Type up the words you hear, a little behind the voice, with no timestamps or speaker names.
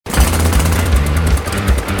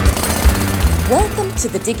to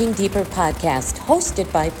the Digging Deeper podcast,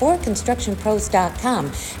 hosted by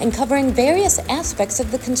 4constructionpros.com and covering various aspects of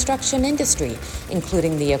the construction industry,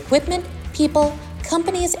 including the equipment, people,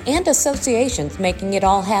 companies, and associations making it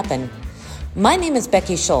all happen. My name is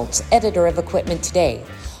Becky Schultz, editor of Equipment Today.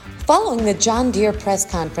 Following the John Deere press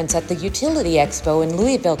conference at the Utility Expo in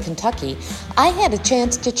Louisville, Kentucky, I had a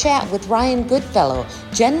chance to chat with Ryan Goodfellow,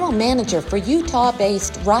 general manager for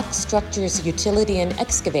Utah-based Rock Structures Utility and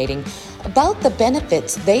Excavating, about the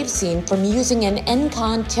benefits they've seen from using an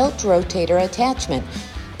engcon tiltrotator attachment,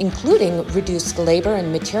 including reduced labor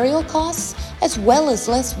and material costs, as well as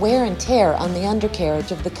less wear and tear on the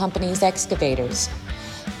undercarriage of the company's excavators.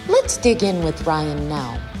 Let's dig in with Ryan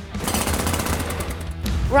now.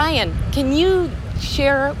 Ryan, can you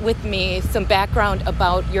share with me some background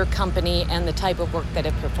about your company and the type of work that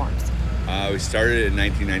it performs? We started in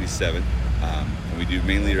 1997, and we do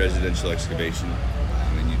mainly residential excavation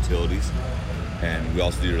and utilities, and we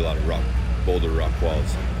also do a lot of boulder rock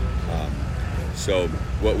walls. So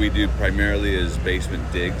what we do primarily is basement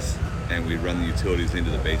digs, and we run the utilities into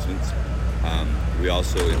the basements. We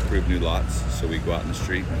also improve new lots, so we go out in the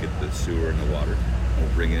street and get the sewer and the water, and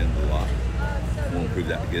we'll bring it into the lot. We'll improve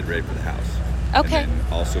that to get ready for the house. Okay. And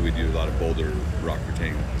then also we do a lot of boulder rock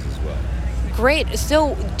retaining walls as well. Great.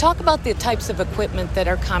 So talk about the types of equipment that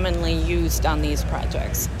are commonly used on these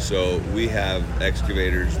projects. So we have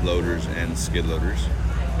excavators, loaders, and skid loaders.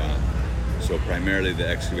 So primarily the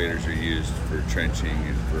excavators are used for trenching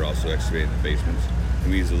and for also excavating the basements.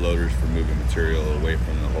 And we use the loaders for moving material away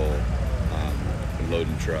from the hole,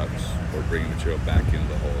 loading trucks, or bringing material back into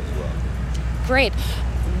the hole as well. Great.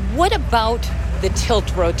 What about the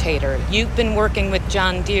Tiltrotator? You've been working with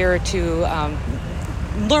John Deere to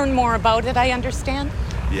learn more about it, I understand?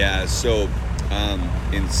 Yeah, so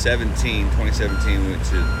in 2017, we went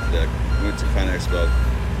to ConExpo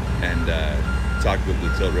and talked with the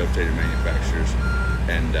Tiltrotator manufacturers,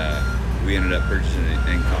 and we ended up purchasing an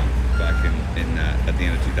engcon back at the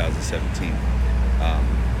end of 2017.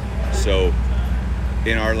 So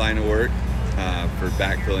in our line of work, for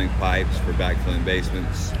backfilling pipes, for backfilling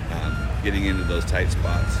basements, getting into those tight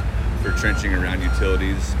spots, for trenching around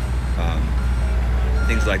utilities,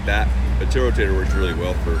 things like that. The Tiltrotator works really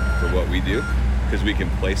well for what we do, because we can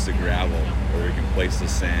place the gravel, or we can place the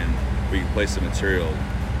sand, we can place the material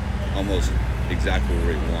almost exactly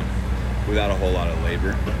where we want it, without a whole lot of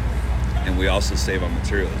labor. And we also save on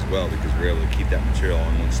material as well, because we're able to keep that material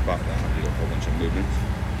on one spot without doing a whole bunch of movements.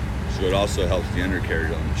 So it also helps the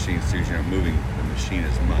undercarriage on the machine, so you're not moving the machine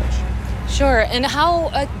as much. Sure. And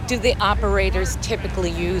how do the operators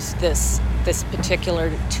typically use this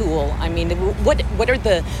particular tool? I mean, what are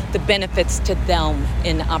the benefits to them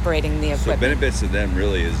in operating the equipment? So benefits to them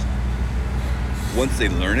really is, once they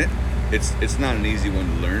learn it, it's not an easy one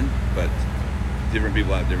to learn, but different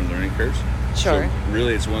people have different learning curves. Sure. So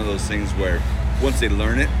really it's one of those things where once they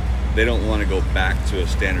learn it, they don't want to go back to a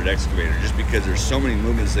standard excavator just because there's so many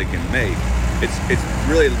movements they can make. It's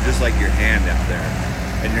really just like your hand out there,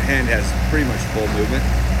 and your hand has pretty much full movement.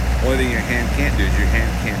 Only thing your hand can't do is your hand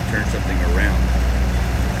can't turn something around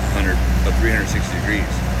 360 degrees.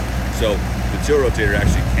 So the Tiltrotator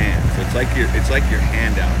actually can. So it's like your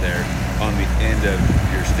hand out there on the end of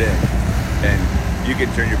your stick, and you can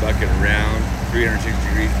turn your bucket around 360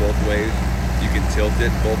 degrees both ways. You can tilt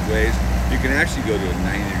it both ways. You can actually go to a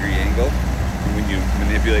 90-degree angle when you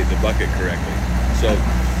manipulate the bucket correctly. So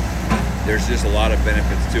there's just a lot of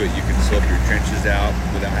benefits to it. You can slope your trenches out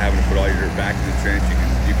without having to put all your dirt back in the trench.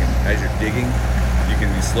 You can, as you're digging, you can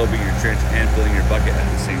be sloping your trench and filling your bucket at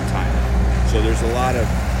the same time. So there's a lot of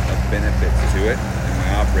benefits to it, and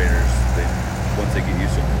my operators, once they get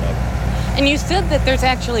used to it, love it. And you said that there's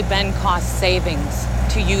actually been cost savings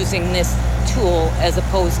to using this tool as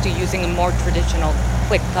opposed to using a more traditional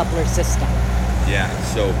quick coupler system. Yeah,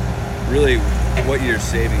 so really what you're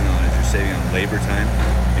saving on is you're saving on labor time,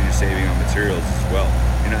 and you're saving on materials as well.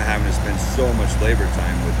 You're not having to spend so much labor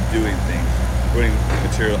time with doing things, putting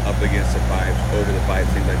material up against the pipes, over the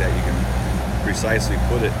pipes, things like that. You can precisely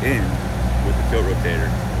put it in with the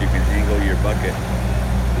Tiltrotator. You can angle your bucket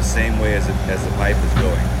the same way as the pipe is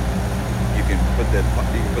going. You can put the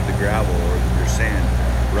gravel or your sand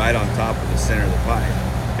right on top of the center of the pipe,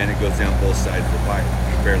 and it goes down both sides of the pipe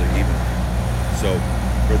fairly evenly. So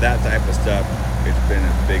for that type of stuff, it's been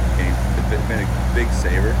a big game. It's been a big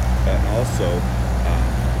saver, and also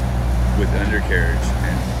with undercarriage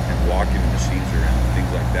and walking the machines around,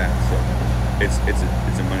 things like that. So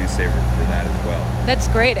it's a money saver for that as well. That's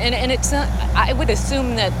great, and it's I would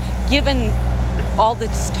assume that given all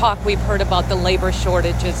this talk we've heard about the labor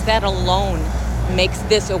shortages, that alone makes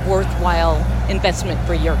this a worthwhile investment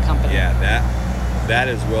for your company. Yeah, that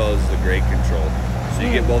as well as the grade control. So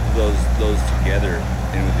you get both of those together,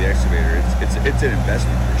 and with the excavator, it's an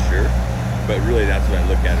investment for sure. But really, that's what I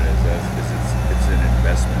look at it as it's an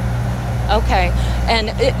investment. Okay,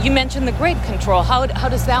 and you mentioned the grade control. How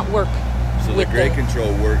does that work? So the grade control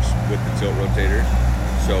works with the tilt rotator.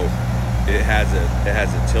 So it has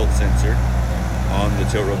a tilt sensor on the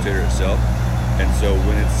tilt rotator itself, and so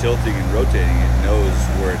when it's tilting and rotating, it knows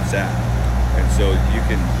where it's at, and so you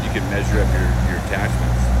can measure up your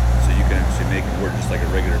attachments, so you can actually make it work just like a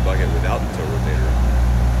regular bucket without the tilt rotator on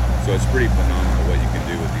it. So it's pretty phenomenal what you can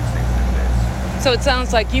do with these things nowadays. So it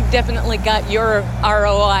sounds like you've definitely got your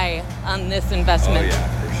ROI on this investment. Oh yeah,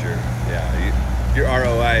 for sure. Yeah, your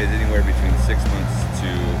ROI is anywhere between 6 months to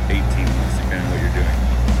 18 months, depending on what you're doing.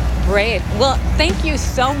 Great. Well, thank you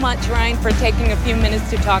so much, Ryan, for taking a few minutes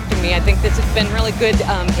to talk to me. I think this has been really good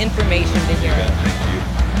information to hear.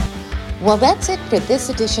 Thank you. Well, that's it for this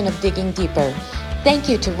edition of Digging Deeper. Thank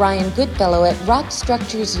you to Ryan Goodfellow at Rock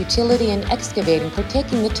Structures Utility and Excavating for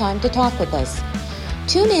taking the time to talk with us.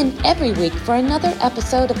 Tune in every week for another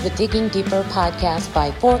episode of the Digging Deeper podcast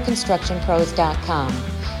by forconstructionpros.com.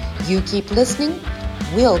 You keep listening,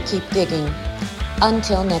 we'll keep digging.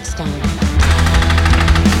 Until next time.